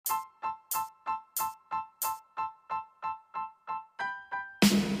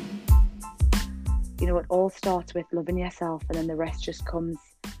it all starts with loving yourself and then the rest just comes.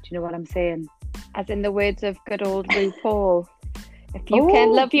 Do you know what I'm saying? As in the words of good old RuPaul, if you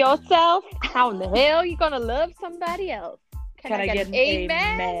can't love yourself, how in the hell are you going to love somebody else? Can I get an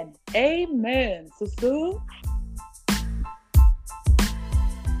amen? Amen, sister.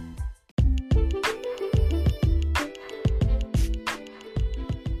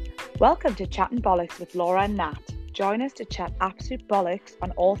 Welcome to Chatting Bollocks with Laura and Nat. Join us to chat absolute bollocks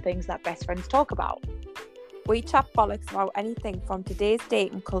on all things that best friends talk about. We chat bollocks about anything from today's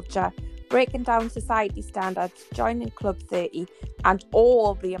dating culture, breaking down society standards, joining Club 30, and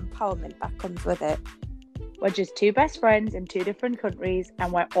all the empowerment that comes with it. We're just two best friends in two different countries,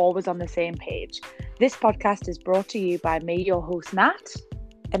 and we're always on the same page. This podcast is brought to you by me, your host, Nat.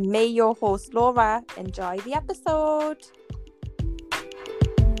 And me, your host, Laura. Enjoy the episode.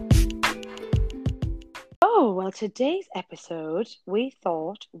 Oh, well, today's episode, we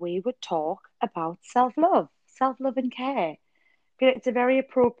thought we would talk about self-love and care. I feel like it's a very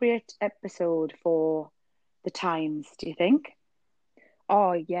appropriate episode for the times, do you think?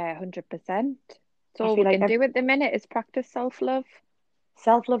 Oh, yeah, 100%. So all we can do at the minute is practice self-love.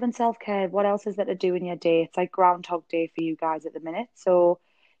 Self-love and self-care. What else is there to do in your day? It's like Groundhog Day for you guys at the minute. So,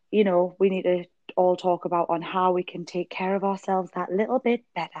 we need to all talk about on how we can take care of ourselves that little bit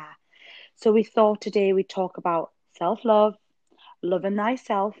better. So we thought today we'd talk about self-love, loving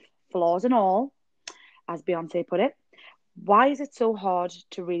thyself, flaws and all, as Beyonce put it. Why is it so hard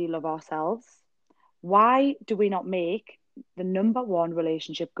to really love ourselves? Why do we not make the number one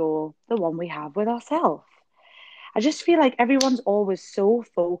relationship goal the one we have with ourselves? I just feel like everyone's always so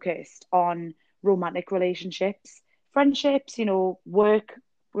focused on romantic relationships, friendships, work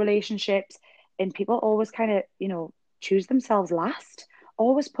relationships, and people always kind of, choose themselves last.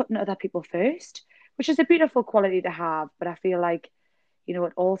 Always putting other people first, which is a beautiful quality to have. But I feel like, it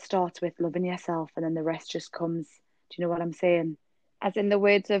all starts with loving yourself and then the rest just comes. Do you know what I'm saying? As in the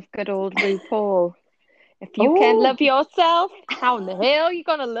words of good old RuPaul, if you can't love yourself, how in the hell are you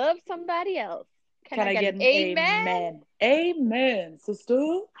going to love somebody else? Can I get an amen? Amen, sister.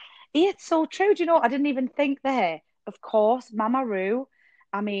 Yeah, it's so true. Do you know, I didn't even think there. Of course, Mama Ru.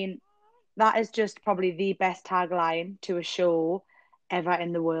 I mean, that is just probably the best tagline to a show ever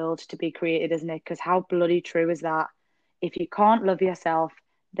in the world to be created, isn't it? Because how bloody true is that? If you can't love yourself,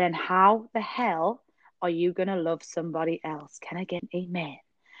 then how the hell are you going to love somebody else? Can I get an amen?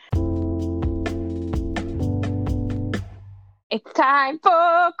 It's time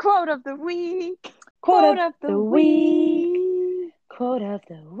for Quote of the Week. Quote of the week. Quote of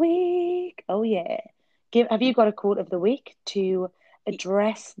the week. Oh, yeah. Have you got a quote of the week to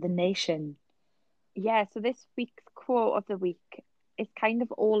address the nation? Yeah, so this week's quote of the week is kind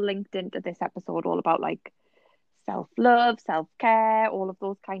of all linked into this episode, all about like self-love, self-care, all of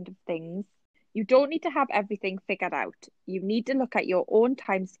those kind of things. You don't need to have everything figured out. You need to look at your own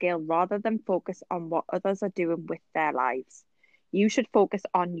timescale rather than focus on what others are doing with their lives. You should focus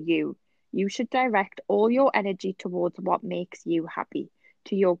on you. You should direct all your energy towards what makes you happy,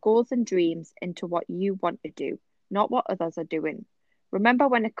 to your goals and dreams, and to what you want to do, not what others are doing. Remember,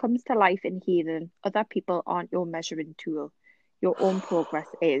 when it comes to life and healing, other people aren't your measuring tool. Your own progress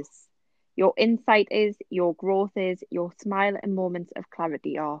is. Your insight is, your growth is, your smile and moments of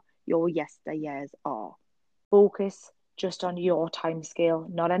clarity are, your yesteryears are. Focus just on your timescale,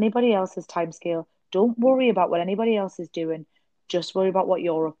 not anybody else's timescale. Don't worry about what anybody else is doing. Just worry about what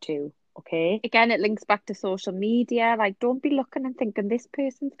you're up to, okay? Again, it links back to social media. Like, don't be looking and thinking, this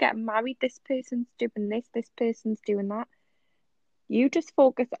person's getting married, this person's doing this person's doing that. You just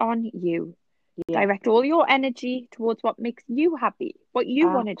focus on you. Yeah. Direct all your energy towards what makes you happy, what you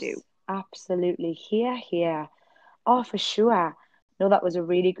want to do. Absolutely. Here. Oh, for sure. No, that was a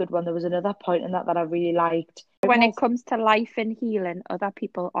really good one. There was another point in that I really liked. When it comes to life and healing, other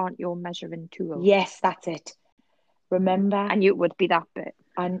people aren't your measuring tool. Yes, that's it. Remember. And it would be that bit.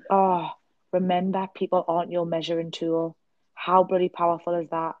 And remember, people aren't your measuring tool. How bloody powerful is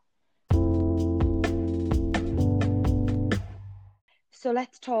that? So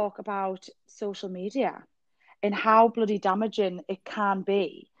let's talk about social media and how bloody damaging it can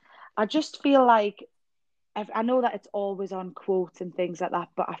be. I just feel like, I know that it's always on quotes and things like that,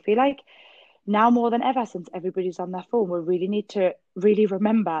 but I feel like now more than ever, since everybody's on their phone, we really need to really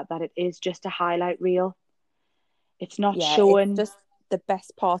remember that it is just a highlight reel. It's not showing... It's just the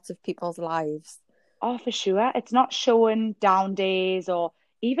best parts of people's lives. Oh, for sure. It's not showing down days or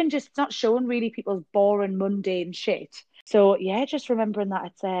even just, it's not showing really people's boring, mundane shit. So, yeah, just remembering that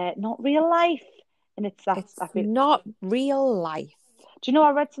it's not real life. And it's not real life. Do you know,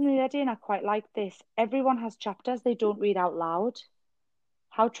 I read something the other day and I quite like this. Everyone has chapters they don't read out loud.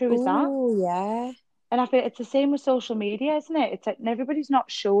 How true is that? Oh, yeah. And I feel it's the same with social media, isn't it? It's like everybody's not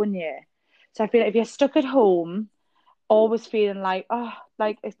showing you. So I feel like if you're stuck at home, always feeling like, oh,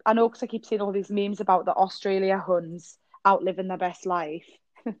 like I know because I keep seeing all these memes about the Australia Huns outliving their best life.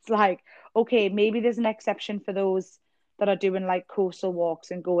 It's like, okay, maybe there's an exception for those that are doing like coastal walks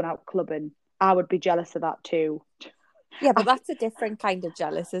and going out clubbing. I would be jealous of that too. Yeah, but I, that's a different kind of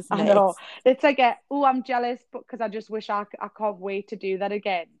jealous, isn't I it? know. It's like, oh, I'm jealous, but because I just wish I can't wait to do that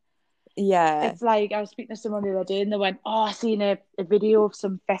again. Yeah. It's like I was speaking to someone the other day and they went, oh, I seen a video of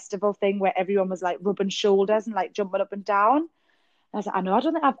some festival thing where everyone was like rubbing shoulders and like jumping up and down. And I was like, I know, I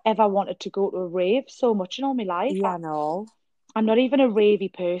don't think I've ever wanted to go to a rave so much in all my life. Yeah, no. I'm not even a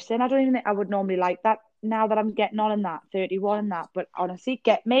ravey person. I don't even think I would normally like that now that I'm getting on in that, 31 and that. But honestly,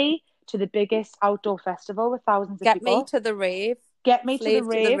 get me to the biggest outdoor festival with thousands of Get me people. to the rave. Get me to the Slave to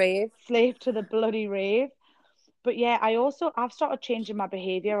the rave, rave. slave to the bloody rave. But yeah, I've started changing my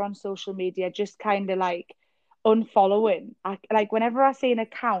behavior on social media, just kind of like unfollowing. Like whenever I see an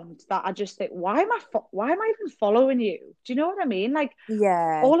account that I just think, why am I even following you? Do you know what I mean? Like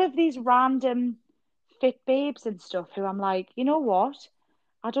Yeah. all of these random fit babes and stuff who I'm like, you know what?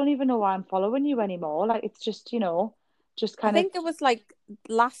 I don't even know why I'm following you anymore. Like it's just, just I kind of think it was like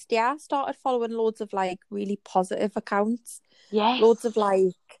last year I started following loads of like really positive accounts. Loads of yes.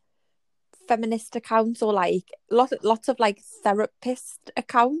 like feminist accounts or like lots of like therapist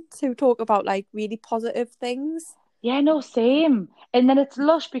accounts who talk about like really positive things. Yeah, no, same. And then it's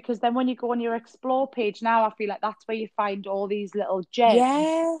lush because then when you go on your explore page now, I feel like that's where you find all these little gems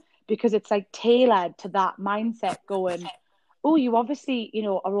Yeah. because it's like tailored to that mindset going, oh, you obviously,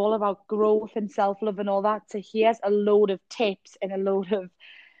 are all about growth and self-love and all that. So here's a load of tips and a load of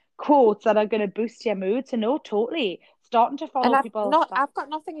quotes that are going to boost your mood. So no, totally. Starting to And follow people that, I've got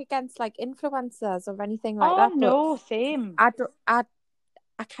nothing against like influencers or anything like oh that, but no, same. I don't, I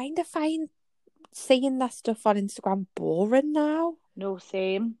kind of find seeing that stuff on Instagram boring now. No,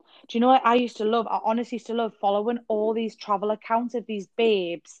 same. Do you know what I used to love? I honestly used to love following all these travel accounts of these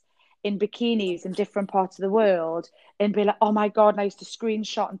babes in bikinis in different parts of the world and be like, oh my God, and I used to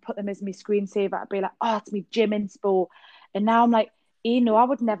screenshot and put them as my screensaver. I'd be like, oh, it's me gym inspo. And now I'm like, I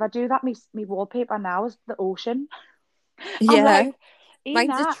would never do that. Me wallpaper now is the ocean. I'm Yeah. like,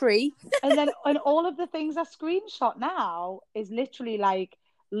 Mine's a nah. tree. And all of the things I screenshot now is literally like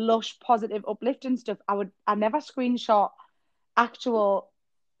lush, positive, uplifting stuff. I never screenshot actual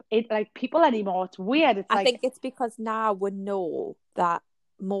like people anymore. It's weird. It's I like, think it's because now we know that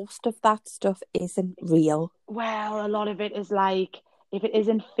most of that stuff isn't real. well, a lot of it is like if it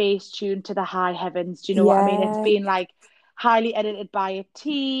isn't face tuned to the high heavens, do you know what I mean? It's Yeah. been like highly edited by a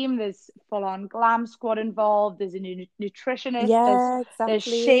team. There's full on glam squad involved. There's a nutritionist. There's Yeah, there's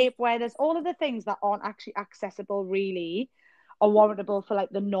exactly. shapewear. There's all of the things that aren't actually accessible really or warrantable for like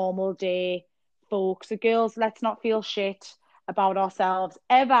the normal day folks. So girls, let's not feel shit about ourselves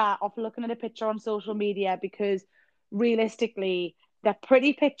ever off looking at a picture on social media because realistically they're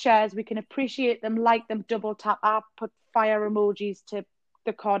pretty pictures. We can appreciate them, like them, double tap. I put fire emojis to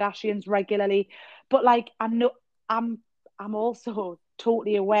the Kardashians regularly. But like I know I'm also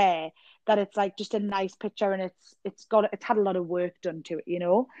totally aware that it's like just a nice picture and it's had a lot of work done to it.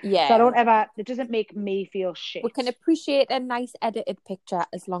 So I Yeah. don't ever it doesn't make me feel We shit. can appreciate a nice edited picture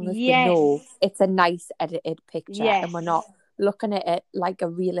as long as we Yes. know it's a nice edited picture and we're Yes. not looking at it like a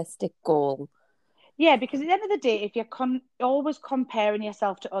realistic goal. Yeah, because at the end of the day, if you're always comparing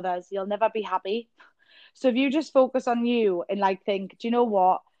yourself to others, you'll never be happy. So if you just focus on you and like think, do you know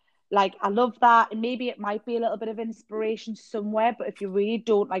what? Like I love that, and maybe it might be a little bit of inspiration somewhere, but if you really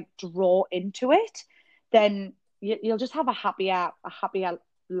don't like draw into it, then you'll just have a happier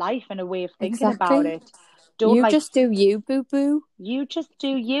life and a way of thinking about Exactly. it. Don't You like just do you, boo boo. you just do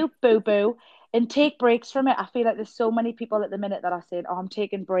you, boo boo, and take breaks from it. I feel like there's so many people at the minute that are saying, "Oh, I'm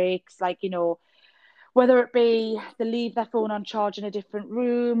taking breaks," like whether it be they leave their phone on charge in a different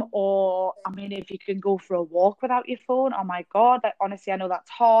room, or I mean, if you can go for a walk without your phone, oh my God, like honestly, I know that's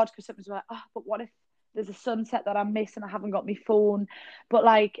hard because sometimes we're like, oh, but what if there's a sunset that I miss and I haven't got my phone? But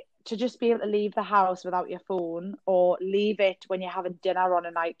like to just be able to leave the house without your phone or leave it when you're having dinner on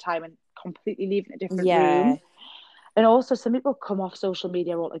a night time and completely leave it in a different Yeah. room. And also some people come off social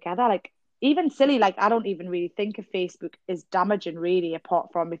media altogether. Like even silly, like I don't even really think of Facebook as damaging really, apart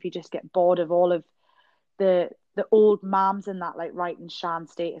from if you just get bored of all of the old moms and that like writing Shan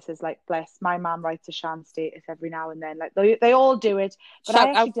statuses. Like bless my mom writes a Shan status every now and then. Like they all do it, but I Shout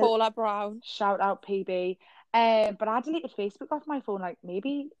actually out did Paula Brown. shout out PB. But I deleted Facebook off my phone like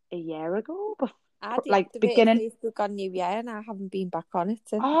maybe a year ago, I like deactivated beginning. Facebook on New Year and I haven't been back on it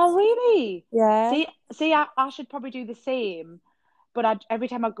since. Oh really? Yeah. See, I should probably do the same. But every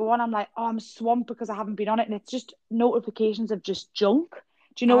time I go on, I'm like, oh, I'm swamped because I haven't been on it, and it's just notifications of just junk.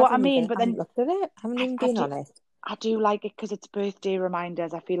 Do you know what I mean? But I haven't then looked at it. I haven't even I been do on it. I do like it because it's birthday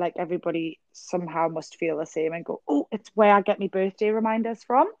reminders. I feel like everybody somehow must feel the same and go, oh, it's where I get my birthday reminders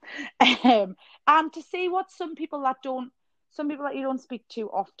from. And to see what some people that you don't speak to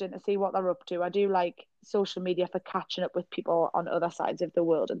often, to see what they're up to. I do like social media for catching up with people on other sides of the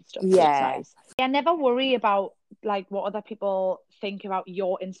world and stuff. So it's Yeah. nice. I never worry about like what other people think about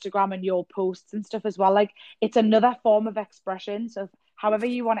your Instagram and your posts and stuff as well. Like it's another form of expression. So however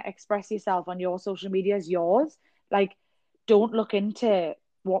you want to express yourself on your social media is yours. Like, don't look into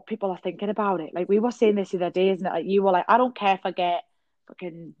what people are thinking about it. Like we were saying this the other day, isn't it? Like you were like, I don't care if I get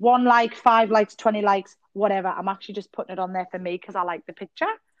fucking 1 like, 5 likes, 20 likes, whatever. I'm actually just putting it on there for me because I like the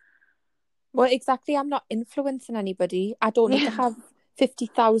picture. Well, exactly. I'm not influencing anybody. I don't need to have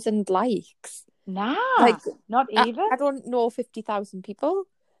 50,000 likes. Nah, Like, not even. I don't know 50,000 people.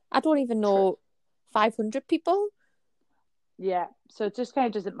 I don't even True. know 500 people. Yeah, so it just kind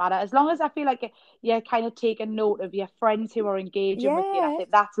of doesn't matter as long as I feel like you're kind of taking note of your friends who are engaging with you, and I Yeah.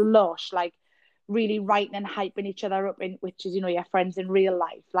 think that's lush. Like really writing and hyping each other up in which is your friends in real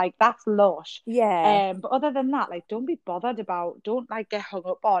life. Like that's lush. Yeah. But other than that, like don't be bothered about. Don't like get hung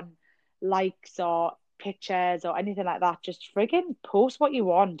up on likes or pictures or anything like that. Just friggin' post what you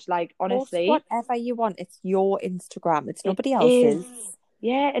want. Like Post honestly, whatever you want. It's your Instagram. It's it nobody is. else's.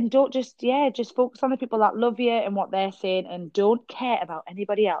 Yeah, and don't just yeah, just focus on the people that love you and what they're saying, and don't care about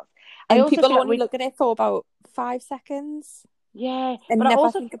anybody else. I And also people feel like only we look at it for about 5 seconds yeah, but and I never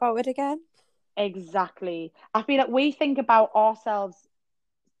also think about it again. exactly. I feel like we think about ourselves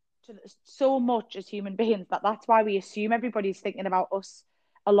so much as human beings that that's why we assume everybody's thinking about us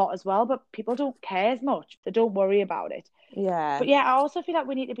a lot as well. But people don't care as much. They don't worry about it. Yeah. But yeah, I also feel like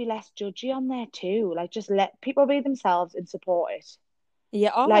we need to be less judgy on there too. Like just let people be themselves and support it.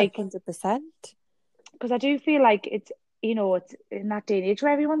 Yeah, oh, Like 100%. because I do feel like it's in that day and age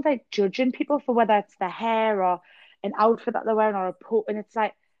where everyone's like judging people for whether it's their hair or an outfit that they're wearing or a put, and it's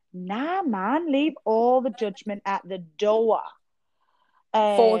like, nah, man, leave all the judgment at the door.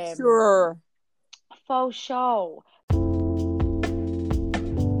 For Um, sure. for sure.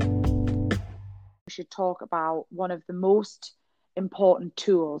 We should talk about one of the most important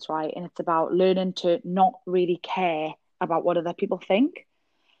tools, right? And it's about learning to not really care about what other people think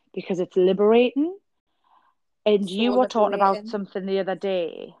because it's liberating. And So you were talking about liberating. something the other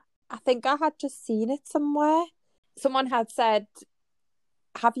day. I think I had just seen it somewhere. Someone had said,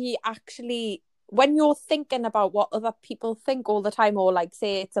 have you actually, when you're thinking about what other people think all the time, or like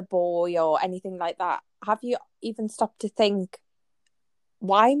say it's a boy or anything like that, have you even stopped to think,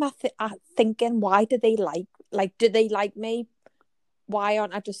 why am thinking, why do they do they like me? Why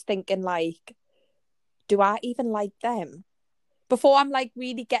aren't I just thinking like, do I even like them? Before I'm like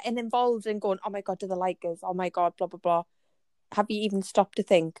really getting involved and going, oh my God, do they like us? Oh my God, blah, blah, blah. Have you even stopped to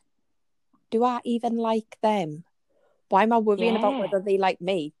think, do I even like them? Why am I worrying about Yeah. whether they like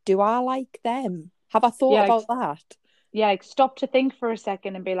me? Do I like them? Have I thought Yeah, like about that? yeah, like stop to think for a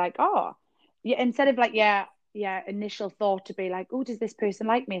second and be like, oh, yeah, instead of like, yeah, initial thought to be like, oh, does this person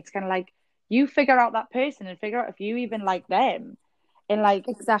like me? It's kind of like you figure out that person and figure out if you even like them. And like,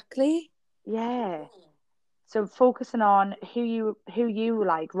 Exactly. yeah. So focusing on who you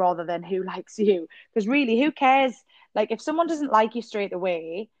like rather than who likes you. Because really, who cares? Like if someone doesn't like you straight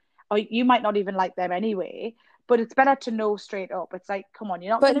away, or you might not even like them anyway, but it's better to know straight up. It's like, come on,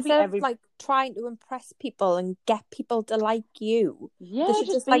 you're not But going to be instead of every like trying to impress people and get people to like you, they yeah, should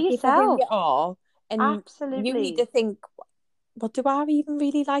just just be like you for who yourself. you are. And you need to Absolutely. think, well, do I even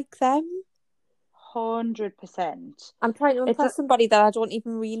really like them? 100%. I'm trying to It's a, impress somebody that I don't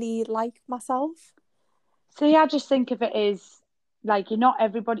even really like myself. See, I just think of it as like you're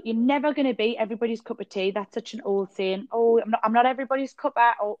never going to be everybody's cup of tea. That's such an old saying. Oh, I'm not everybody's cup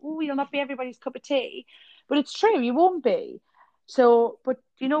of, or oh, you'll not be everybody's cup of tea. But it's true, you won't be. So, but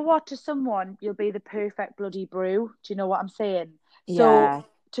you know what? To someone, you'll be the perfect bloody brew. Do you know what I'm saying? So, Yeah.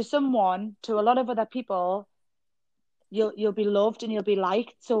 to a lot of other people, you'll be loved and you'll be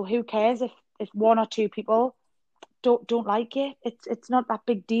liked. So who cares if one or two people don't like you. It's not that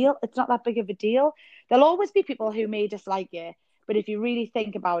big deal. It's not that big of a deal. There'll always be people who may dislike you, but if you really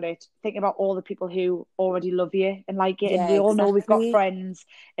think about it, think about all the people who already love you and like you. And Yeah, we all know we've got exactly. friends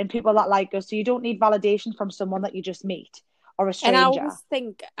and people that like us. So you don't need validation from someone that you just meet or a And I stranger. always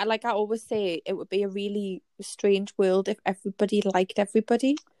think, like I always say, it would be a really strange world if everybody liked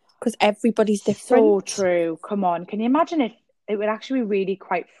everybody, because everybody's So different. true. Come on. Can you imagine if it would actually be really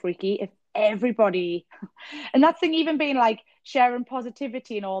quite freaky if everybody and that's thing even being like sharing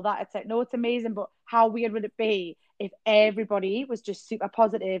positivity and all that. It's like, no, it's amazing, but how weird would it be if everybody was just super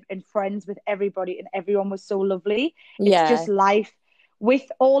positive and friends with everybody and everyone was so lovely? It's Yeah. just life.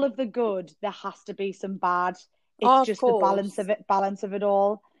 With all of the good, there has to be some bad. It's Oh, of just the course. balance of it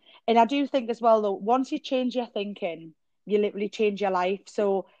all. And I do think as well, though, once you change your thinking, you literally change your life.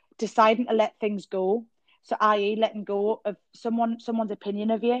 So deciding to let things go. So, i.e., letting go of someone's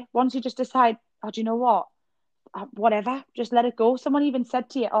opinion of you. Once you just decide, oh, do you know what? Whatever, just let it go. Someone even said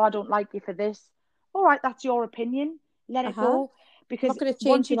to you, oh, I don't like you for this. All right, that's your opinion. Let it Uh-huh. go. I'm not Because going to change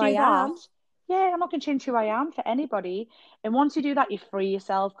once you who I do that, am. yeah, I'm not going to change who I am for anybody. And once you do that, you free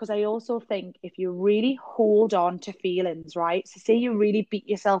yourself. Because I also think if you really hold on to feelings, right? So, say you really beat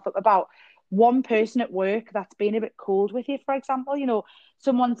yourself up about one person at work that's been a bit cold with you, for example,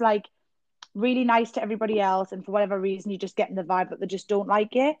 someone's like really nice to everybody else, and for whatever reason, you're just getting the vibe that they just don't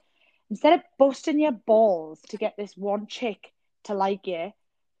like you. Instead of busting your balls to get this one chick to like you,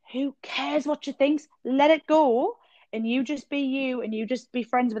 who cares what she thinks? Let it go, and you just be you, and you just be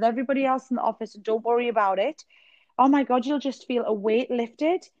friends with everybody else in the office, and don't worry about it. Oh my God, you'll just feel a weight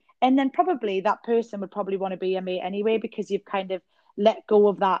lifted. And then probably that person would probably want to be a mate anyway, because you've kind of let go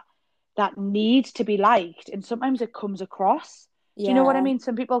of that need to be liked. And sometimes it comes across. Do you know what I Yeah. mean?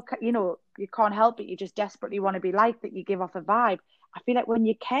 Some people, you can't help it. You just desperately want to be liked, that you give off a vibe. I feel like when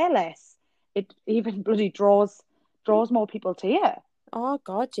you're careless, it even bloody draws more people to you. Oh,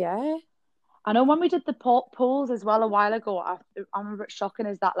 God, yeah. I know when we did the polls as well a while ago, I remember it shocking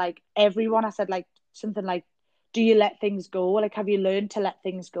is that like everyone, I said like something like, do you let things go? Like, have you learned to let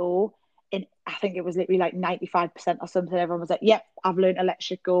things go? And I think it was literally like 95% or something. Everyone was like, yep, I've learned to let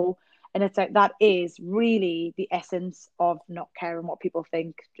shit go. And it's like, that is really the essence of not caring what people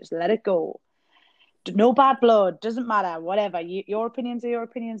think. Just let it go. No bad blood, doesn't matter, whatever. Your opinions are your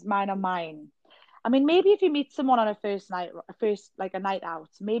opinions, mine are mine. I mean, maybe if you meet someone on a night out,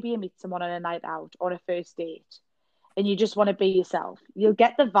 maybe you meet someone on a night out or a first date, and you just want to be yourself. You'll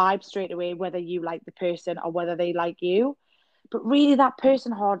get the vibe straight away, whether you like the person or whether they like you. But really, that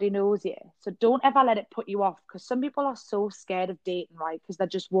person hardly knows you. So don't ever let it put you off, because some people are so scared of dating, right? Because they're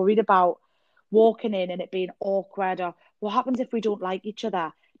just worried about walking in and it being awkward, or what happens if we don't like each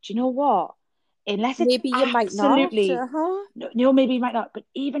other? Do you know what? Unless it's Maybe you might not. absolutely, Uh-huh. no, maybe you might not, but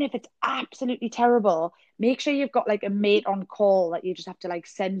even if it's absolutely terrible, make sure you've got like a mate on call that you just have to like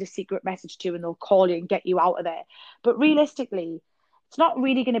send a secret message to, and they'll call you and get you out of there. But realistically, it's not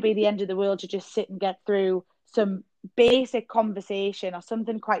really going to be the end of the world to just sit and get through some basic conversation or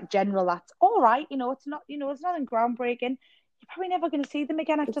something quite general. That's all right. It's not, it's nothing groundbreaking. You're probably never going to see them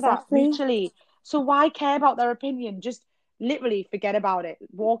again after that Exactly. mutually. So why care about their opinion? Just literally forget about it.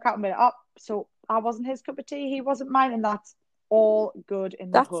 Walk out and be like, oh, so I wasn't his cup of tea, he wasn't mine, and that's all good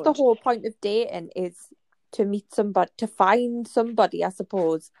in the That's the hood. whole point of dating, is to meet somebody, to find somebody, I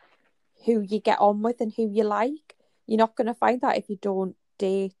suppose, who you get on with and who you like. You're not going to find that if you don't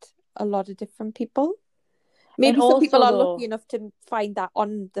date a lot of different people. And Maybe some people also, are lucky though, enough to find that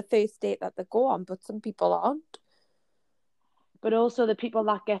on the first date that they go on, but some people aren't. the people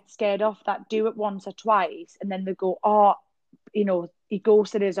that get scared off, that do it once or twice, and then they go, oh, he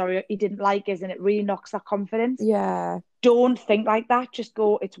ghosted us or he didn't like us, and it really knocks their confidence. Yeah. Don't think like that. Just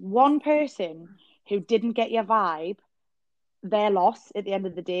go, it's one person who didn't get your vibe, their loss at the end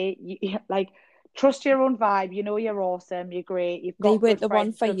of the day. Like, trust your own vibe. You're awesome. You're great. You've They got weren't good the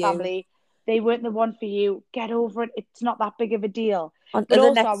one friends, for good you. family. They weren't the one for you. Get over it. It's not that big of a deal. On to But the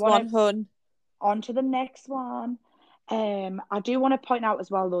also, I next want to one, hun. on to the next one. I do want to point out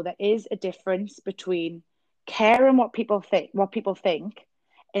as well, though, there is a difference between caring what people think,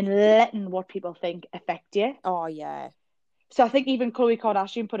 and letting what people think affect you. Oh, yeah. So I think even Khloe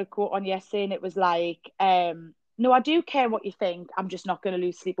Kardashian put a quote on yesterday, and it was like, "No, I do care what you think. I'm just not going to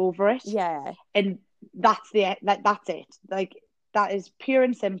lose sleep over it." Yeah. And that's it. Like, that is pure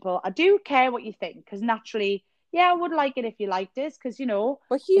and simple. I do care what you think, because naturally, yeah, I would like it if you liked this, because We're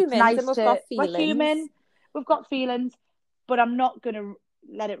it's humans and nice we've got we're feelings. human, we've got feelings, but I'm not gonna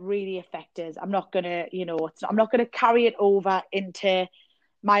let it really affect us. I'm not gonna, I'm not gonna carry it over into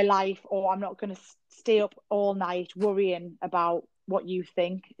my life, or I'm not gonna stay up all night worrying about what you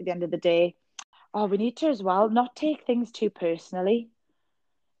think at the end of the day. Oh, we need to as well not take things too personally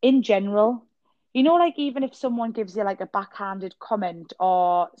in general. Like, even if someone gives you like a backhanded comment,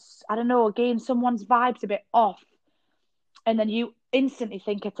 or I don't know, again, someone's vibe's a bit off, and then you instantly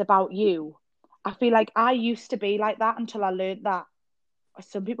think it's about you. I feel like I used to be like that until I learned that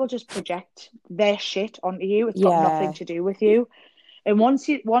some people just project their shit onto you. It's got nothing Yeah. to do with you. And once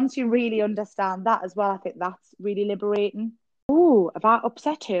you really understand that as well, I think that's really liberating. Oh, have I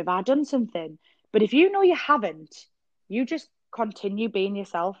upset her? Have I done something? But if you know you haven't, you just continue being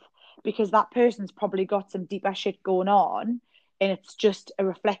yourself, because that person's probably got some deeper shit going on, and it's just a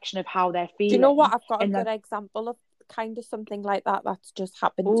reflection of how they're Do you know what? feeling. I've got a And good then, example of kind of something like that that's just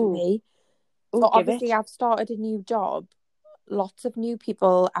happened to oh, me. oh, So give obviously it. I've started a new job. Lots of new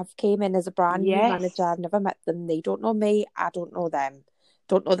people. I've came in as a brand new manager. Yes. I've never met them. They don't know me. I don't know them.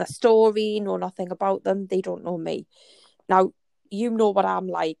 Don't know the story, know nothing about them. They don't know me. Now, you know what I'm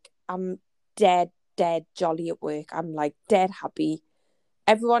like. I'm dead, dead jolly at work. I'm like dead happy.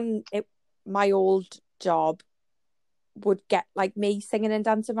 Everyone at my old job would get like me singing and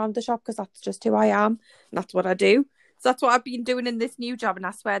dancing around the shop because that's just who I am. And that's what I do. So that's what I've been doing in this new job. And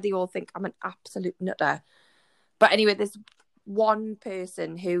I swear they all think I'm an absolute nutter. But anyway, there's one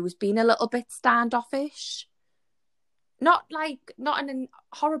person who's been a little bit standoffish. Not not in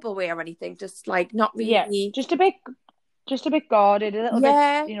a horrible way or anything, just like not Yeah. really. Just a bit guarded, a little bit,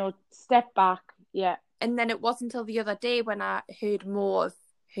 Yeah. step back. Yeah. And then it wasn't until the other day when I heard more of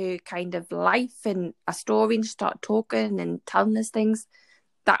her kind of life and a story and started talking and telling us things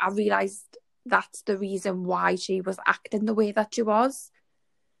that I realised that's the reason why she was acting the way that she was.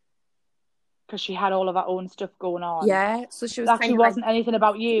 Because she had all of her own stuff going on. Yeah. So she It was actually kind of like, wasn't anything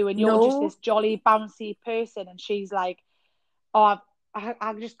about you, and you're just no. this jolly, bouncy person, and she's like, oh,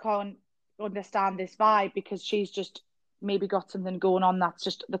 I just can't understand this vibe, because she's just maybe got something going on that's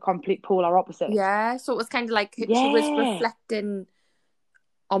just the complete polar opposite. Yeah. So it was kind of like she was Yeah. reflecting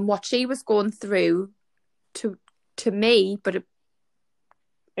on what she was going through to me, but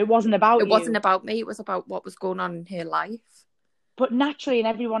It wasn't about it wasn't you. about me. It was about what was going on in her life. But naturally, and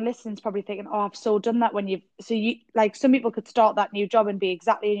everyone listening's probably thinking, oh, I've so done that when you like, some people could start that new job and be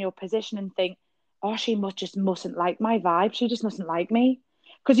exactly in your position and think, oh, she just mustn't like my vibe. She just mustn't like me.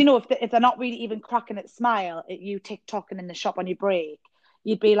 Because, if they're not really even cracking at smile at you TikToking in the shop on your break,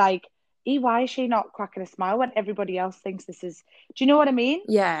 you'd be like, why is she not cracking a smile when everybody else thinks this is, do you know what I mean?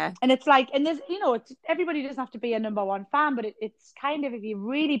 Yeah. And it's like, and there's, it's, everybody doesn't have to be a number one fan, but it's kind of, if you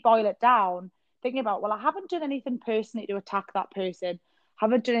really boil it down, thinking about, well, I haven't done anything personally to attack that person,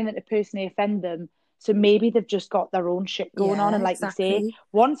 haven't done anything to personally offend them. So maybe they've just got their own shit going on. Yeah, And like you say, exactly.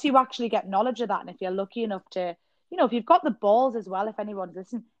 once you actually get knowledge of that, and if you're lucky enough to, if you've got the balls as well, if anyone's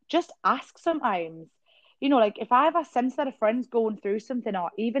listening, just ask sometimes. Like, if I ever sense that a friend's going through something,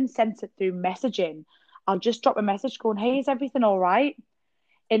 or even sense it through messaging, I'll just drop a message going, hey, is everything all right?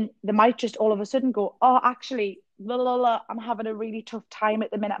 And they might just all of a sudden go, oh, actually, blah, blah, blah, I'm having a really tough time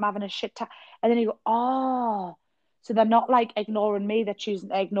at the minute. I'm having a shit time. And then you go, oh. So they're not like ignoring me. They're choosing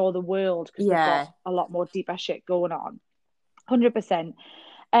to ignore the world because they've got Yeah. a lot more deeper shit going on. 100%.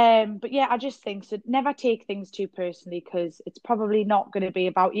 But yeah, I just think so. Never take things too personally, because it's probably not going to be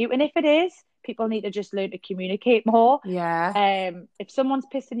about you. And if it is, people need to just learn to communicate more. Yeah. If someone's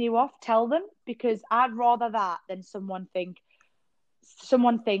pissing you off, tell them, because I'd rather that than someone think,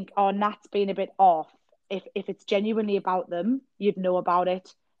 oh, Nat's been a bit off. If it's genuinely about them, you'd know about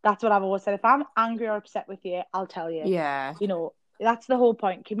it. That's what I've always said. If I'm angry or upset with you, I'll tell you. Yeah. That's the whole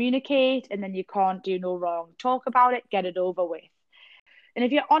point. Communicate, and then you can't do no wrong. Talk about it, get it over with. And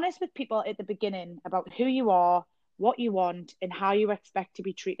if you're honest with people at the beginning about who you are, what you want, and how you expect to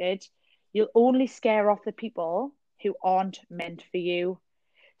be treated, you'll only scare off the people who aren't meant for you.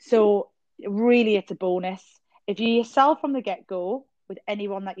 So really, it's a bonus. If you're yourself from the get-go with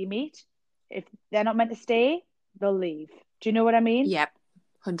anyone that you meet, if they're not meant to stay, they'll leave. Do you know what I mean? Yep.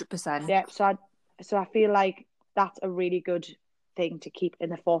 100%. Yeah. So I feel like that's a really good thing to keep in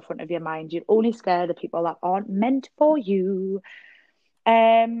the forefront of your mind. You're only scared of the people that aren't meant for you. Oh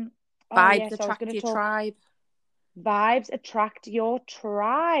yeah, Vibes so I was attract going to your talk tribe. vibes attract your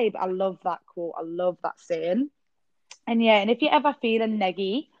tribe. I love that quote. I love that saying. And yeah, and if you're ever feeling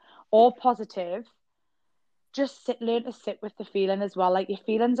neggy or positive, just learn to sit with the feeling as well. Like, your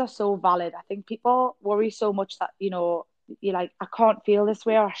feelings are so valid. I think people worry so much that, you're like, I can't feel this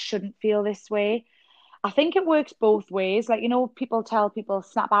way, or I shouldn't feel this way. I think it works both ways. Like, people tell people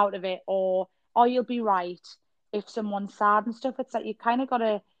snap out of it, or you'll be right if someone's sad and stuff. It's like, you kind of got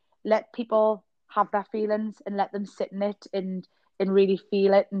to let people have their feelings and let them sit in it, and really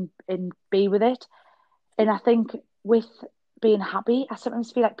feel it, and be with it. And I think with being happy, I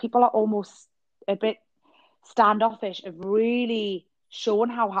sometimes feel like people are almost a bit standoffish of really showing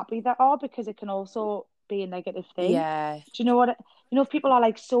how happy they are, because it can also be a negative thing. Yeah. Do you know what? If people are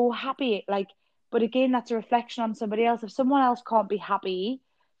like so happy, like, but again, that's a reflection on somebody else. If someone else can't be happy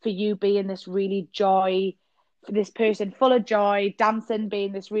for you being this really joy, for this person full of joy, dancing,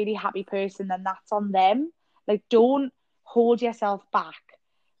 being this really happy person, then that's on them. Like, don't hold yourself back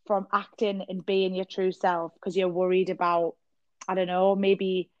from acting and being your true self because you're worried about, I don't know,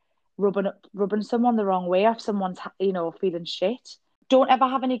 maybe rubbing someone the wrong way if someone's, feeling shit. Don't ever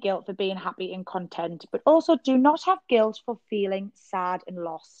have any guilt for being happy and content, but also do not have guilt for feeling sad and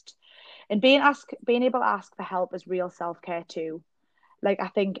lost. And being able to ask for help is real self-care too. Like, I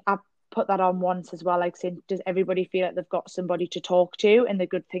think I put that on once as well, like saying, does everybody feel like they've got somebody to talk to? And the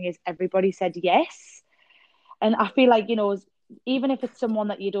good thing is everybody said yes. And I feel like, even if it's someone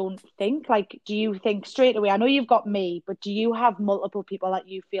that you don't think, like, do you think straight away, I know you've got me, but do you have multiple people that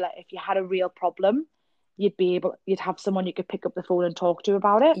you feel like if you had a real problem, you'd have someone you could pick up the phone and talk to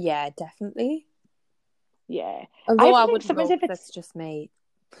about it? Yeah, definitely. Yeah. Although I think wouldn't sometimes know, if 'cause it's, that's just me.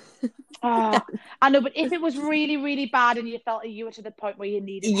 I know, but if it was really, really bad and you felt you were to the point where you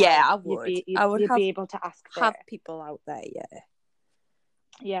needed Yeah, help, I you'd would. be you'd, I would you'd be able to ask for have it. people out there, yeah.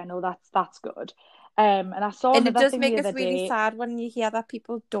 Yeah, no, that's good. And I saw And it another does thing make the us other really day. sad when you hear that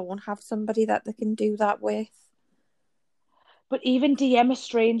people don't have somebody that they can do that with. But even DM a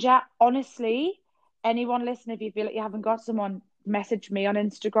stranger, honestly, anyone listen, if you feel like you haven't got someone, message me on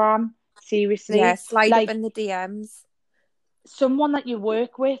Instagram. Yeah, Seriously. slide up Like, in the DMs. someone that you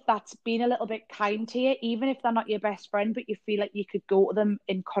work with that's been a little bit kind to you, even if they're not your best friend, but you feel like you could go to them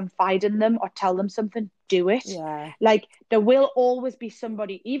and confide in them or tell them something, do it. Yeah. Like, there will always be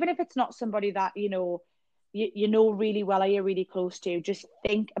somebody, even if it's not somebody that, you know really well or you're really close to, just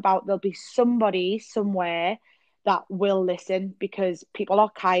think about there'll be somebody somewhere that will listen, because people are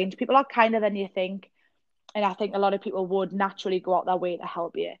kind. People are kinder than you think. And I think a lot of people would naturally go out their way to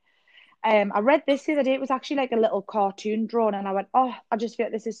help you. I read this the other day. It was actually like a little cartoon drawn, and I went, "Oh, I just feel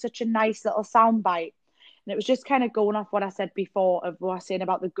like this is such a nice little sound bite." And it was just kind of going off what I said before of what I was saying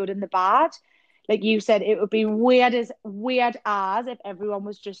about the good and the bad. Like you said, it would be weird as if everyone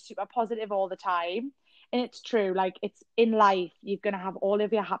was just super positive all the time. And it's true. Like, it's in life, you're gonna have all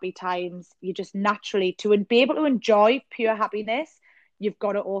of your happy times. You just naturally to be able to enjoy pure happiness, you've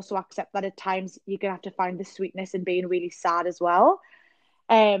got to also accept that at times you're gonna have to find the sweetness in being really sad as well.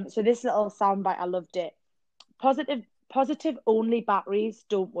 So this little soundbite, I loved it. Positive only batteries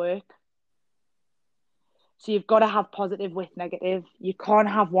don't work. So you've got to have positive with negative. You can't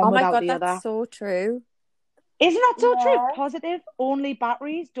have one Oh my without God, the that's other. so true. Isn't that so true? Yeah. Positive only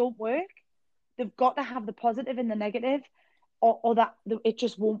batteries don't work. They've got to have the positive and the negative, or that it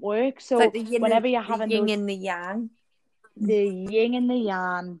just won't work. It's like So whenever you're the having yin those, and the yang. the yin and the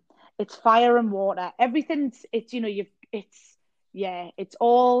yang, it's fire and water. Everything's it's it's yeah, it's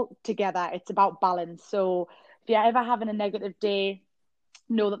all together. It's about balance. So if you're ever having a negative day,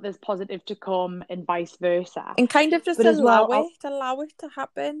 know that there's positive to come and vice versa. And kind of just But as well, allow it to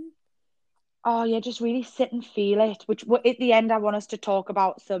happen. oh yeah, just really sit and feel it. Which at the end, I want us to talk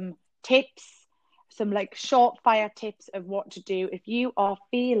about some tips, some like short fire tips of what to do if you are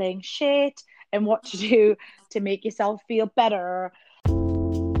feeling shit and what to do to make yourself feel better.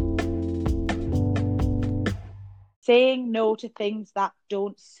 Saying no to things that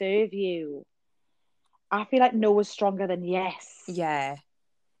don't serve you. I feel like no is stronger than yes. Yeah.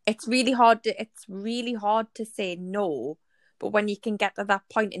 It's really hard to say no, but when you can get to that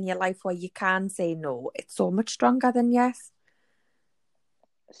point in your life where you can say no, it's so much stronger than yes.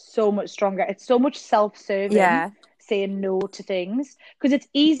 So much stronger. It's so much self-serving Yeah. saying no to things, because it's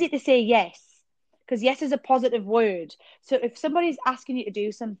easy to say yes, because yes is a positive word. So if somebody's asking you to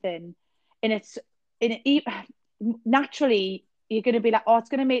do something and it's in it, naturally you're going to be like, oh, it's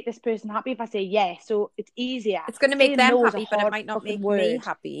going to make this person happy if I say yes. So it's easier. It's going to make Saying them no is a happy, but it hard might not fucking make me word.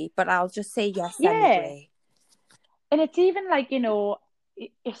 happy, but I'll just say yes Yeah. anyway. And it's even like,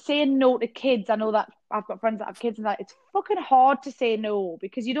 if saying no to kids, I know that I've got friends that have kids and that it's fucking hard to say no,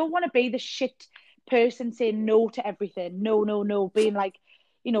 because you don't want to be the shit person saying no to everything. No, no, no, being like,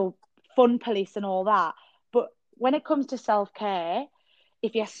 fun police and all that. But when it comes to self-care,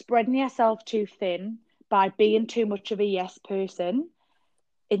 if you're spreading yourself too thin by being too much of a yes person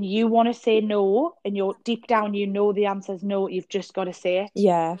and you want to say no and you're deep down, the answer's no, you've just got to say it.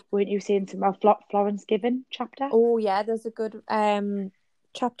 Yeah. Weren't you saying some Florence Given chapter? Oh yeah, there's a good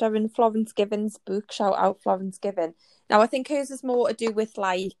chapter in Florence Given's book. Shout out Florence Given. Now I think hers is more to do with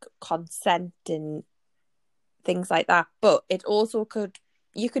like consent and things like that, but it also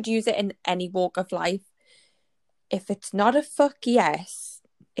you could use it in any walk of life. If it's not a fuck yes,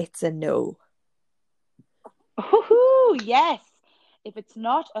 it's a no. Ooh, yes. If it's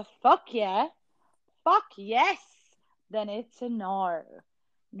not a fuck yes, then it's a no.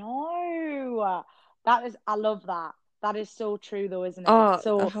 No. I love that. That is so true though, isn't it? Oh,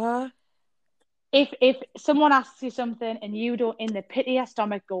 So if someone asks you something and you don't in the pit of your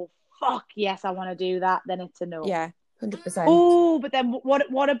stomach go, fuck yes, I want to do that, then it's a no. yeah, 100%. Oh, but then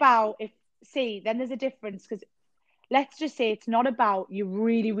what about then there's a difference, because let's just say it's not about you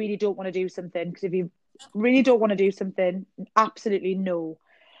really, really don't want to do something, because if you really don't want to do something, absolutely no.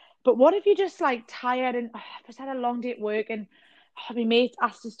 But what if you're just like tired and I've just had a long day at work and my mate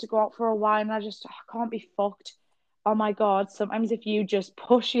asked us to go out for a while and I can't be fucked. Oh my God. Sometimes if you just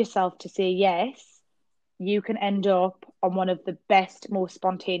push yourself to say yes, you can end up on one of the best, most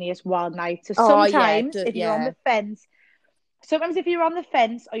spontaneous wild nights. So Oh yeah, sometimes if you're on yeah. the fence, sometimes if you're on the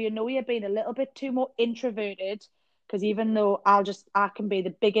fence or you know you're being a little bit too more introverted, because even though I can be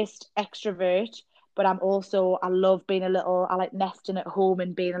the biggest extrovert, but I love being I like nesting at home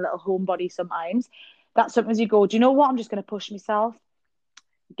and being a little homebody sometimes. That sometimes you go, do you know what? I'm just going to push myself,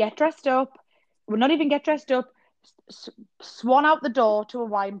 get dressed up. Well, not even get dressed up, swan out the door to a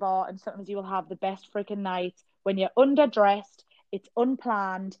wine bar, and sometimes you will have the best freaking night when you're underdressed, it's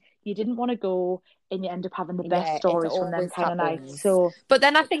unplanned, you didn't want to go, and you end up having the best Yeah, it stories from them always kind of nights. happens. So, But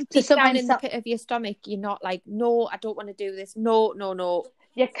then I think so deep down sometimes in the pit of your stomach, you're not like, no, I don't want to do this. No, no, no.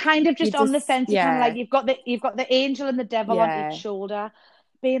 you're kind of You just on the just, fence. You're kind of like yeah, you've got the angel and the devil on each yeah. shoulder,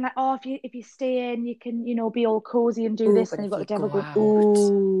 being like, oh, if you stay in, you can be all cozy and do Ooh, this, but and you've if got the you devil go going, out,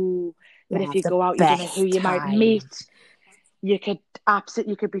 ooh. But you'll if have you the go out, you don't know who best you might time. meet. You could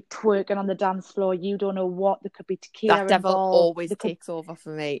be twerking on the dance floor. You don't know what. There could be That tequila devil involved. always takes over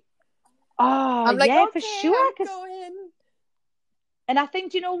for me. Oh I'm like, yeah, for okay, sure. I'm 'Cause going. and I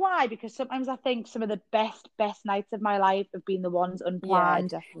think, do you know why? Because sometimes I think some of the best nights of my life have been the ones Yeah, unplanned.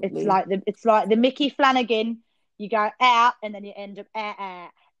 definitely. It's like the Mickey Flanagan. You go out and then you end up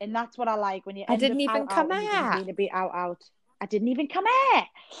and that's what I like when you I end up didn't even come out and you didn't out. mean to be out. I didn't even come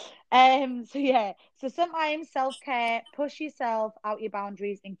out. So yeah. So sometimes self-care, push yourself out your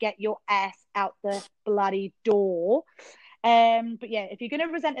boundaries and get your ass out the bloody door. But yeah, if you're gonna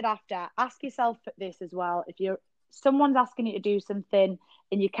resent it after, ask yourself this as well. If you're someone's asking you to do something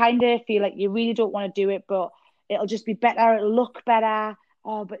and you kind of feel like you really don't want to do it, but it'll just be better, it'll look better.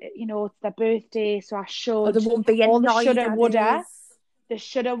 Oh, but it's their birthday, so I Or they should. won't be All annoyed at us. the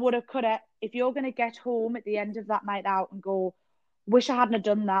shoulda, woulda, coulda. If you're gonna get home at the end of that night out and go, wish I hadn't have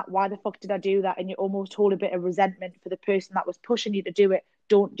done that. Why the fuck did I do that? And you almost hold a bit of resentment for the person that was pushing you to do it.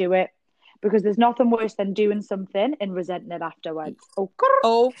 Don't do it, because there's nothing worse than doing something and resenting it afterwards. Oh,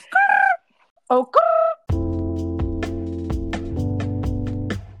 Oh, oh.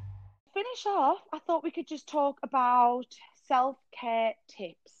 Finish off, I thought we could just talk about self-care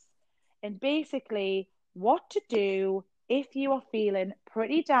tips and basically what to do if you are feeling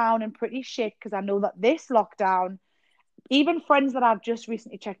pretty down and pretty shit. Because I know that this lockdown, even friends that I've just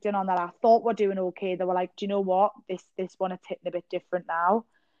recently checked in on that I thought were doing okay, they were like, do you know what? This one, it's hitting a bit different now.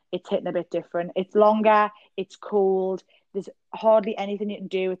 It's hitting a bit different. It's longer, it's cold, there's hardly anything you can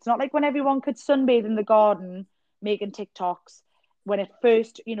do. It's not like when everyone could sunbathe in the garden making TikToks when it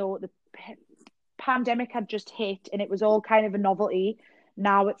first, the pandemic had just hit and it was all kind of a novelty.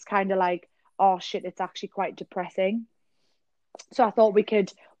 Now it's kind of like, oh shit, it's actually quite depressing. So I thought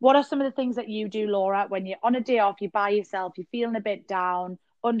what are some of the things that you do, Laura, when you're on a day off, you're by yourself, you're feeling a bit down,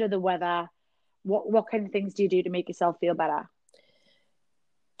 under the weather? What kind of things do you do to make yourself feel better?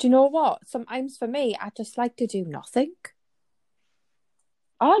 do you know what? Sometimes for me, I just like to do nothing.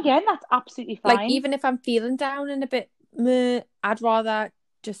 Oh, again, that's absolutely Like, fine. even if I'm feeling down and a bit meh, I'd rather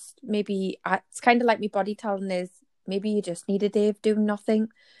just it's kind of like my body telling us, maybe you just need a day of doing nothing.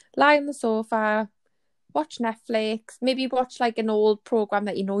 Lie on the sofa, watch Netflix, maybe watch like an old program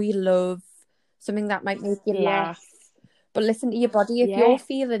that you know you love, something that might make you Yes. laugh. But listen to your body. If you're Yes.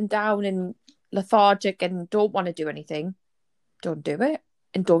 feeling down and lethargic and don't want to do anything, don't do it.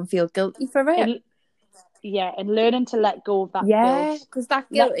 And don't feel guilty for it. And learning to let go of that Yeah, guilt. because that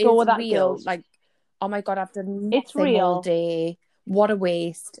guilt Let go is of that real. guilt. Like, oh my God, I've done It's nothing all real. day. What a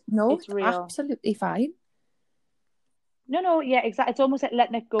waste. No, It's it's real. absolutely fine. No, yeah, exactly. It's almost like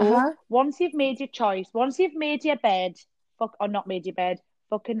letting it go. Uh-huh. Once you've made your choice, once you've made your bed, or not made your bed,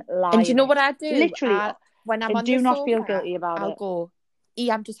 fucking lie And you in know what it. I do? Literally. When I'm And on the do not feel sofa, guilty about I'll it. go,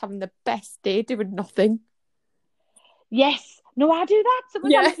 I'm just having the best day doing nothing. Yes. No, I do that.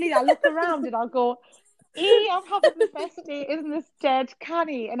 Sometimes Yeah. I look around and I'll go, I'm having the best day. Isn't this dead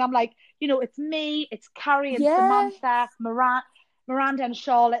canny? And I'm like, it's me, it's Carrie and Yeah. Samantha, Miranda and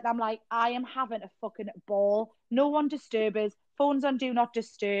Charlotte. And I'm like, I am having a fucking ball. No one disturb us. Phones on do not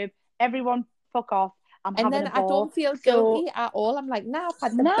disturb. Everyone fuck off. I'm And having then a I ball. don't feel So, guilty at all. I'm like, nah, I've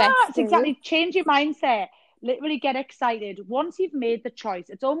had the nah, best it's day. exactly change your mindset. Literally get excited. Once you've made the choice,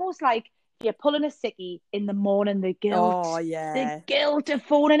 it's almost like you're pulling a sickie in the morning, Oh, the yeah. guilt of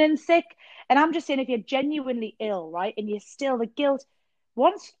phoning in sick. And I'm just saying, if you're genuinely ill, right, and you're still the guilt,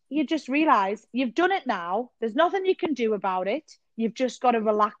 once you just realize you've done it now, there's nothing you can do about it. You've just got to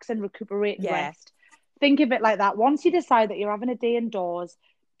relax and recuperate and Yeah. rest. think of it like that. Once you decide that you're having a day indoors,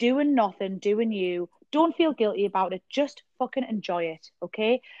 doing nothing, doing you, don't feel guilty about it. Just fucking enjoy it,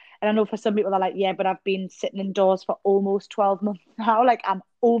 okay? And I know for some people are like, yeah, but I've been sitting indoors for almost 12 months now. Like, I'm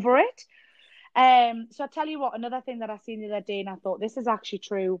over it. So I tell you what, another thing that I seen the other day, and I thought this is actually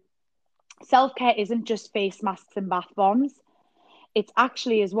true. Self-care isn't just face masks and bath bombs. It's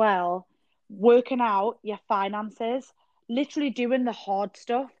actually as well working out your finances, literally doing the hard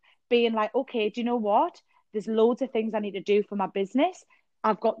stuff, being like, okay, do you know what? There's loads of things I need to do for my business.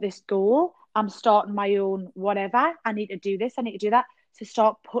 I've got this goal. I'm starting my own whatever. I need to do this. I need to do that. To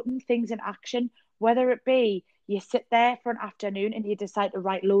start putting things in action, whether it be you sit there for an afternoon and you decide to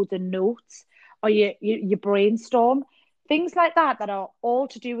write loads of notes, or you brainstorm. Things like that that are all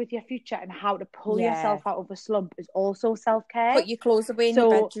to do with your future and how to pull Yeah. yourself out of a slump is also self-care. Put your clothes away in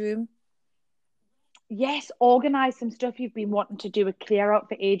your So bedroom. yes, organize some stuff you've been wanting to do, a clear out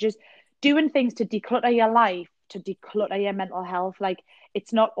for ages, doing things to declutter your life, to declutter your mental health. Like,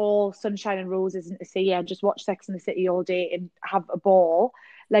 it's not all sunshine and roses and to say, yeah, just watch Sex and the City all day and have a ball.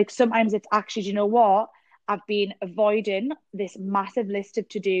 Like, sometimes it's actually, do you know what? I've been avoiding this massive list of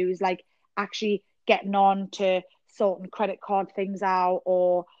to-dos, like actually getting on to sorting credit card things out,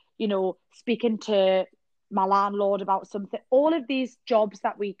 or, speaking to my landlord about something. All of these jobs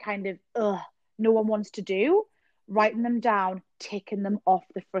that we kind of, no one wants to do, writing them down, ticking them off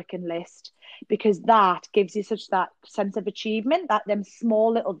the freaking list, because that gives you such that sense of achievement, that them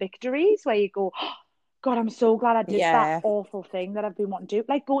small little victories where you go, oh, God, I'm so glad I did that Yeah. awful thing that I've been wanting to do.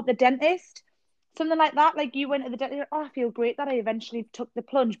 Like go to the dentist, something like that. Like you went to the dentist, like, oh, I feel great that I eventually took the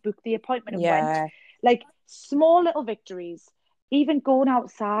plunge, booked the appointment and went. Yeah. Like small little victories, even going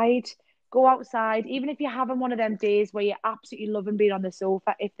outside. Go outside, even if you're having one of them days where you're absolutely loving being on the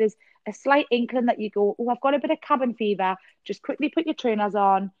sofa. If there's a slight inkling that you go, oh, I've got a bit of cabin fever, just quickly put your trainers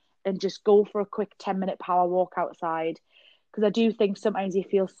on and just go for a quick 10-minute power walk outside. Because I do think sometimes you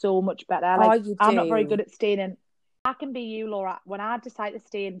feel so much better. Oh, Like, you I'm not very good do. at staying in. I can be you, Laura. When I decide to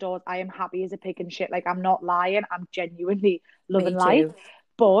stay indoors, I am happy as a pig and shit. Like, I'm not lying. I'm genuinely loving Me life. too.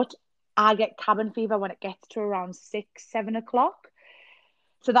 But I get cabin fever when it gets to around 6, 7 o'clock.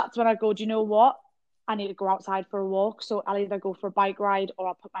 So that's when I go, do you know what? I need to go outside for a walk. So I'll either go for a bike ride or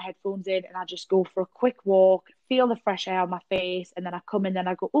I'll put my headphones in and I just go for a quick walk, feel the fresh air on my face. And then I come in, then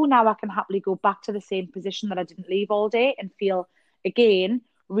I go, oh, now I can happily go back to the same position that I didn't leave all day and feel, again,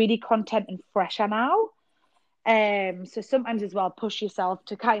 really content and fresher now. So sometimes as well, push yourself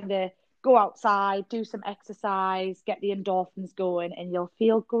to kind of go outside, do some exercise, get the endorphins going, and you'll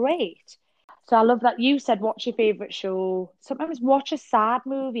feel great. So I love that you said, what's your favorite show? Sometimes watch a sad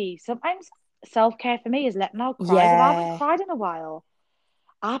movie. Sometimes self care for me is letting out cries. If I haven't Yeah. cried in a while,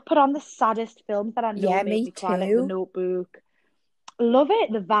 I put on the saddest films that I know Yeah, make me me cry, like The too. Notebook. Love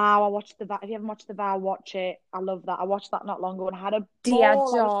it. The Vow. I watched The Vow. If you haven't watched The Vow, watch it. I love that. I watched that not long ago and had a Dear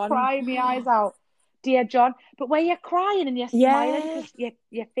ball. I was John. crying my eyes out. Dear John. But where you're crying and you're smiling Yeah. because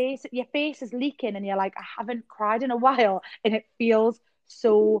your face is leaking and you're like, I haven't cried in a while, and it feels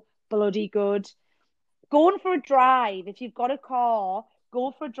so bloody good. Going for a drive, if you've got a car,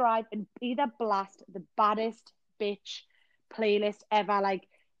 go for a drive and either blast the baddest bitch playlist ever, like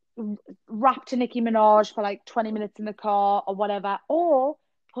rap to Nicki Minaj for like 20 minutes in the car or whatever, or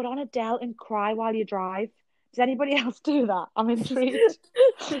put on Adele and cry while you drive. Does anybody else do that? I'm intrigued.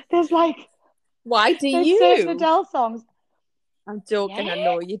 There's like, Why do there's certain you? Adele songs. I'm joking, I Yeah,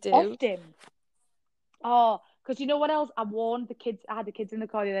 know you do. often. Oh, because you know what else? I warned the kids. I had the kids in the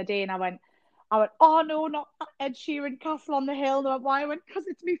car the other day, and I went, oh no, not Ed Sheeran, Castle on the Hill. And I went, why? I went, because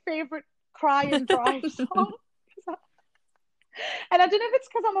it's my favorite cry and drive song. And I don't know if it's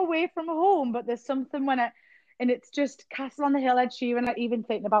because I'm away from home, but there's something and it's just Castle on the Hill, Ed Sheeran. Like even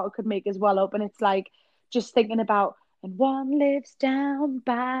thinking about it could make as well up, and it's like just thinking about, and one lives down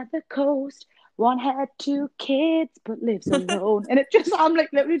by the coast. One had 2 kids but lives alone, and it just I'm like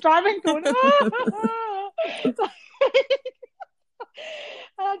literally driving, going,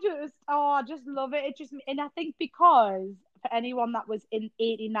 I just love it. It just, and I think because for anyone that was in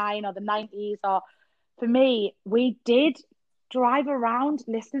 '89 or the '90s, or for me, we did drive around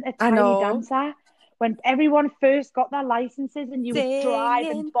listening to I Tiny know. Dancer when everyone first got their licenses, and you would drive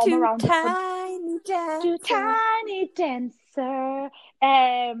and Singing bomb to around the country Tiny to Dancer. Tiny Dancer.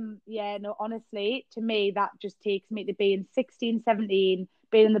 Yeah, no, honestly, to me, that just takes me to being 16, 17,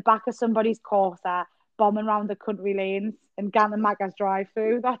 being in the back of somebody's Corsa, bombing around the country lanes and Ganthan Macca's drive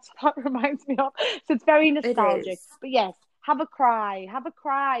through. That reminds me of. So it's very It is. nostalgic. But yes, have a cry. Have a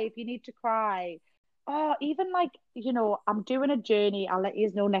cry if you need to cry. Oh, even like, I'm doing a journey. I'll let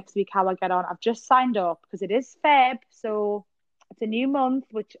you know next week how I get on. I've just signed up because it is Feb. So it's a new month,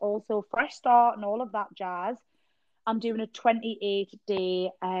 which also fresh start and all of that jazz. I'm doing a 28-day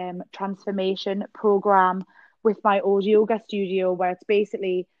transformation program with my old yoga studio where it's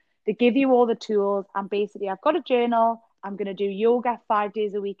basically they give you all the tools and basically I've got a journal. I'm going to do yoga 5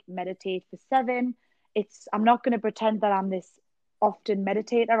 days a week, meditate for 7. I'm not going to pretend that I'm this often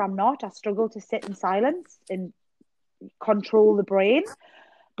meditator. I'm not. I struggle to sit in silence and control the brain.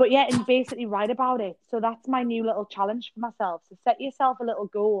 But yeah, and basically write about it. So that's my new little challenge for myself. So set yourself a little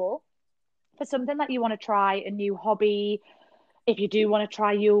goal for something that you want to try, a new hobby. If you do want to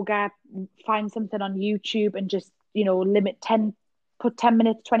try yoga, find something on YouTube and just, put 10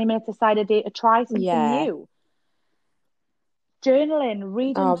 minutes, 20 minutes aside a day to try something new. Journaling,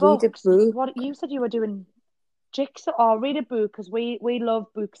 reading read a books. book. What you said you were doing jigsaw or read a book because we love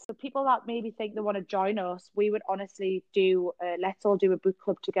books. So people that maybe think they want to join us, we would honestly do let's all do a book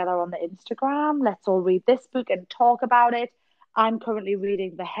club together on the Instagram. Let's all read this book and talk about it. I'm currently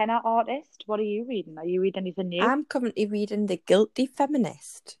reading The Henna Artist. What are you reading? Are you reading anything new? I'm currently reading The Guilty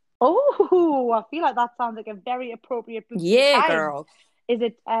Feminist. Oh, I feel like that sounds like a very appropriate book for the time. Girl. Is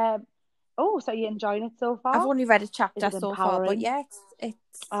it so you're enjoying it so far? I've only read a chapter so far, but yeah, it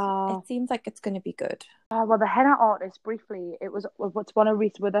seems like it's going to be good. Well, The Henna Artist, briefly, it was what's one of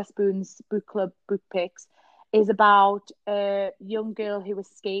Reese Witherspoon's book club book picks, is about a young girl who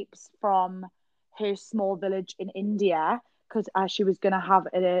escapes from her small village in India because she was going to have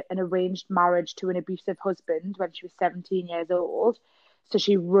an arranged marriage to an abusive husband when she was 17 years old. So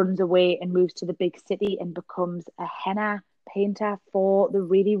she runs away and moves to the big city and becomes a henna painter for the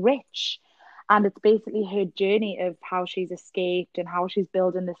really rich. And it's basically her journey of how she's escaped and how she's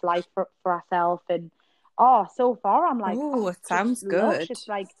building this life for herself. And so far I'm like, it sounds good. It's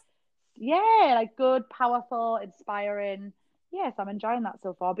like, yeah, like good, powerful, inspiring. Yes, I'm enjoying that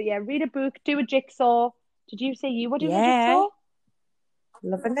so far. But yeah, read a book, do a jigsaw. Did you say you were doing a jigsaw?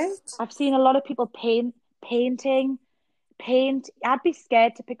 Loving it. I've seen a lot of people painting. I'd be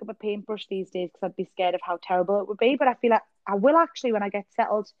scared to pick up a paintbrush these days because I'd be scared of how terrible it would be. But I feel like I will actually, when I get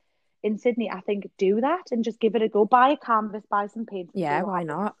settled in Sydney, I think do that and just give it a go. Buy a canvas, buy some paint. Yeah, why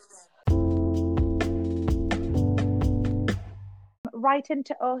not? Write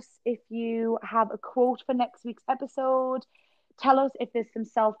into us if you have a quote for next week's episode. Tell us if there's some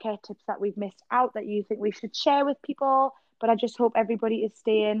self-care tips that we've missed out that you think we should share with people. But I just hope everybody is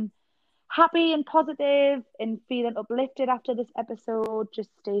staying happy and positive and feeling uplifted after this episode. Just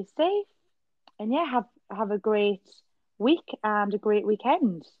stay safe. And yeah, have a great week and a great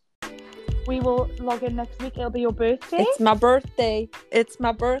weekend. We will log in next week. It'll be your birthday. It's my birthday. It's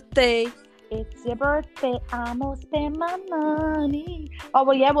my birthday. It's your birthday. I'm gonna spend my money. Oh,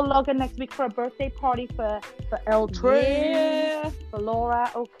 well, yeah, we'll log in next week for a birthday party for L3. Yeah. For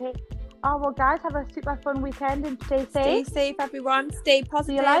Laura. Okay. Oh, well, guys, have a super fun weekend and stay safe. Stay safe, everyone. Stay positive.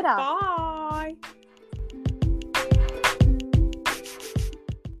 See you later. Bye.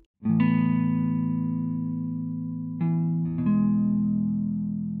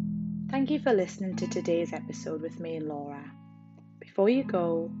 Thank you for listening to today's episode with me and Laura. Before you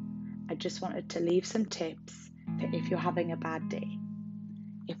go, I just wanted to leave some tips for if you're having a bad day.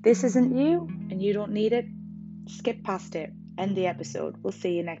 If this isn't you and you don't need it, skip past it. End the episode. We'll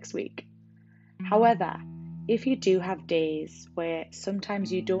see you next week. However, if you do have days where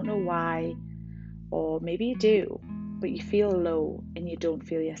sometimes you don't know why, or maybe you do, but you feel low and you don't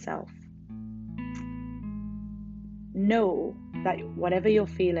feel yourself, know that whatever you're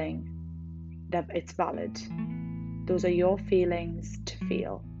feeling, that it's valid. Those are your feelings to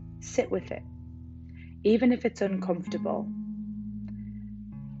feel. Sit with it, even if it's uncomfortable.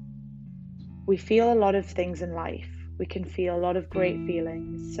 We feel a lot of things in life. We can feel a lot of great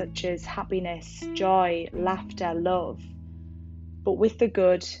feelings, such as happiness, joy, laughter, love. But with the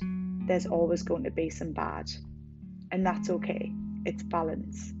good, there's always going to be some bad. And that's okay. It's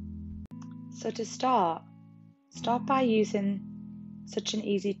balance. So to start by using such an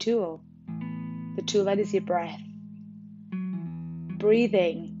easy tool. The tool that is your breath.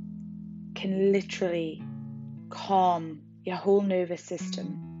 Breathing can literally calm your whole nervous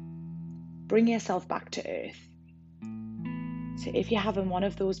system. Bring yourself back to earth. So if you're having one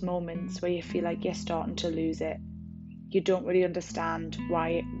of those moments where you feel like you're starting to lose it, you don't really understand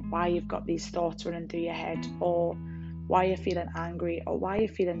why you've got these thoughts running through your head, or why you're feeling angry, or why you're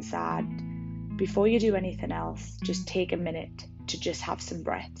feeling sad, before you do anything else, just take a minute to just have some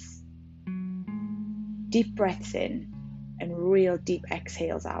breaths. Deep breaths in and real deep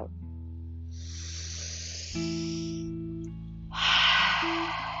exhales out.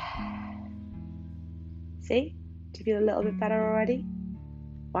 See? Do you feel a little bit better already?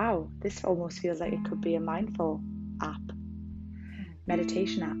 Wow, this almost feels like it could be a mindful app.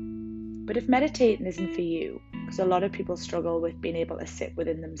 meditation app. But if meditating isn't for you, because a lot of people struggle with being able to sit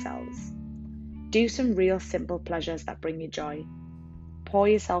within themselves, do some real simple pleasures that bring you joy. Pour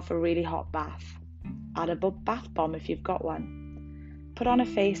yourself a really hot bath. Add a bath bomb if you've got one. Put on a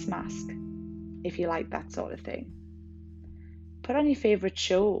face mask if you like that sort of thing. Put on your favourite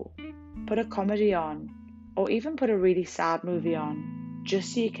show. Put a comedy on, or even put a really sad movie on,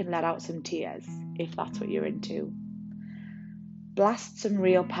 just so you can let out some tears if that's what you're into. Blast some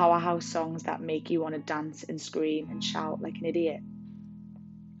real powerhouse songs that make you want to dance and scream and shout like an idiot.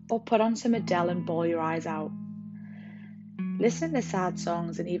 Or put on some Adele and bawl your eyes out. Listening to sad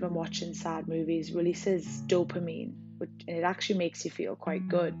songs and even watching sad movies releases dopamine, and it actually makes you feel quite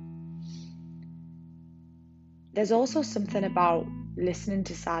good. There's also something about listening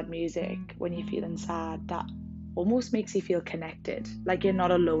to sad music when you're feeling sad that almost makes you feel connected, like you're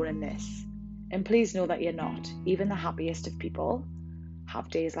not alone in this. And please know that you're not. Even the happiest of people have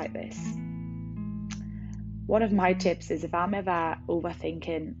days like this. One of my tips is if I'm ever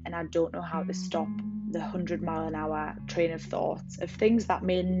overthinking and I don't know how to stop the 100-mile-an-hour train of thoughts of things that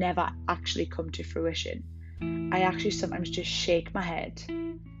may never actually come to fruition, I actually sometimes just shake my head,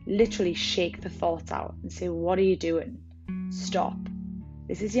 literally shake the thoughts out and say, what are you doing? Stop.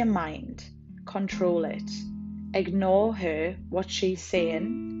 This is your mind. Control it. Ignore her, what she's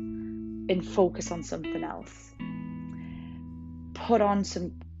saying, and focus on something else. Put on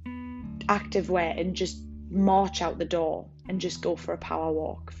some active wear and just march out the door and just go for a power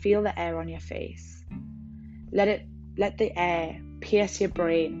walk. Feel the air on your face. Let the air pierce your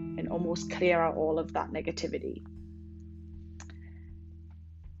brain and almost clear out all of that negativity.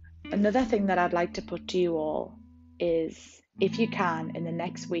 Another thing that I'd like to put to you all is, if you can, in the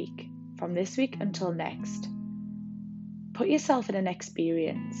next week, from this week until next, put yourself in an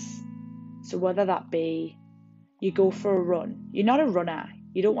experience. So whether that be you go for a run, you're not a runner,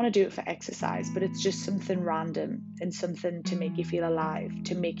 you don't want to do it for exercise, but it's just something random and something to make you feel alive,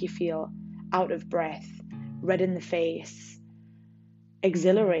 to make you feel out of breath, red in the face,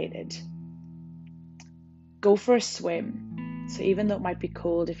 exhilarated. Go for a swim. So even though it might be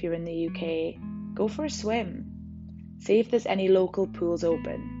cold if you're in the UK, go for a swim. See if there's any local pools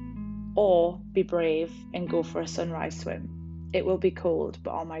open, or be brave and go for a sunrise swim. It will be cold,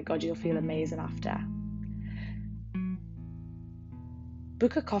 but oh my God, you'll feel amazing after.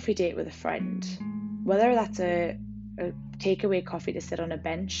 Book a coffee date with a friend, whether that's a takeaway coffee to sit on a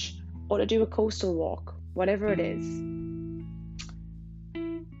bench or to do a coastal walk, whatever it is.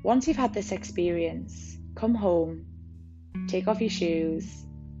 Once you've had this experience, come home, take off your shoes,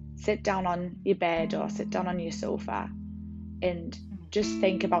 sit down on your bed or sit down on your sofa and just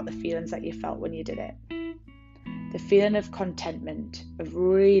think about the feelings that you felt when you did it. The feeling of contentment, of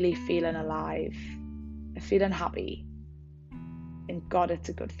really feeling alive, of feeling happy. And God, it's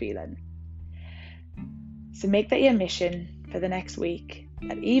a good feeling. So make that your mission for the next week,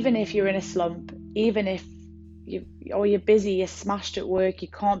 that even if you're in a slump, even if you're busy, you're smashed at work, you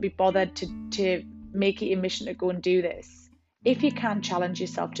can't be bothered to make it your mission to go and do this, if you can, challenge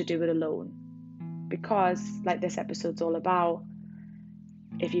yourself to do it alone. Because, like this episode's all about,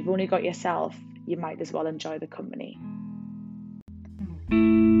 if you've only got yourself, you might as well enjoy the company.